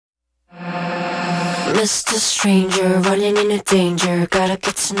Mr. Stranger, running into danger, gotta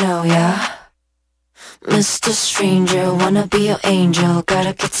get to know ya. Mr. Stranger, wanna be your angel,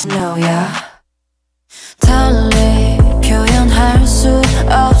 gotta get to know ya. 달리 표현할 수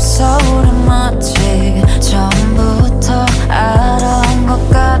없어 우리 마치 처음부터 알아온 것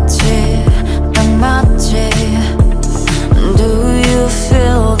같지. 딱 맞지. Do you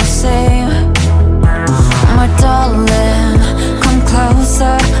feel the same? My darling, come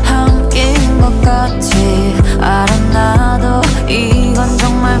closer. 함께인 것 같지. 알아 나도 이건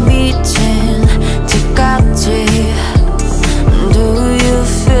정말 미친 집 같지. Do you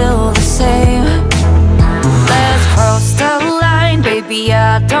feel the same? Let's cross the line, baby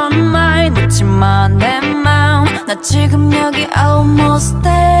I don't mind. 묻지마 내 맘, 나 지금 여기 almost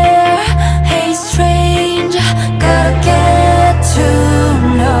there. Hey stranger, gotta get to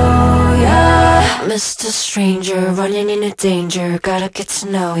know ya. Mr. Stranger, running into danger, gotta get to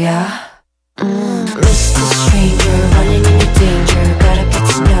know ya. Mr. Stranger, running into danger, gotta get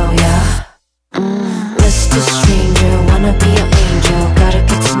to know ya. Mr. Stranger, wanna be your angel, gotta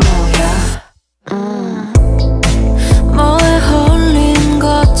get to know ya. 뭐에 홀린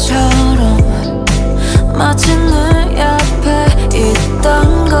것처럼 마치 내 옆에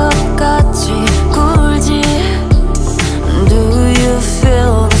있던 것 같지. 굴지. Do you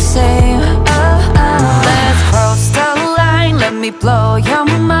feel the same? Let's cross the line, let me blow your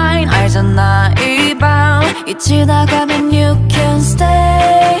mind. 알잖아 이 밤 잊히다 가면 you can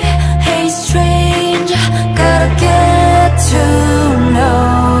stay. Hey stranger, gotta get to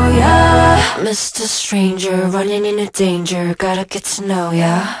know ya. Mr. Stranger, running into danger, gotta get to know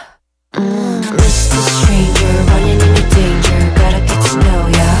ya. Mr. Stranger, running into danger, gotta get to know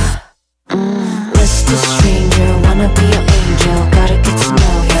ya. Mr. Stranger, wanna be your angel, gotta get to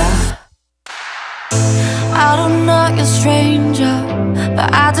know ya. I don't know you're stranger, but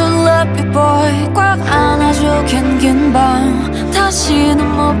I do love you boy. 꽉 안아줘 긴 밤 다시는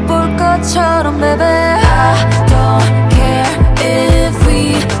못 볼 것처럼 baby. I don't care if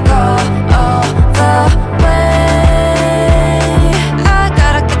we go all the way. I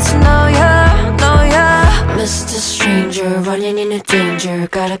gotta get to know ya, know ya. Mr. Stranger, running into danger,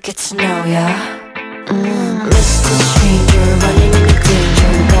 gotta get to know ya.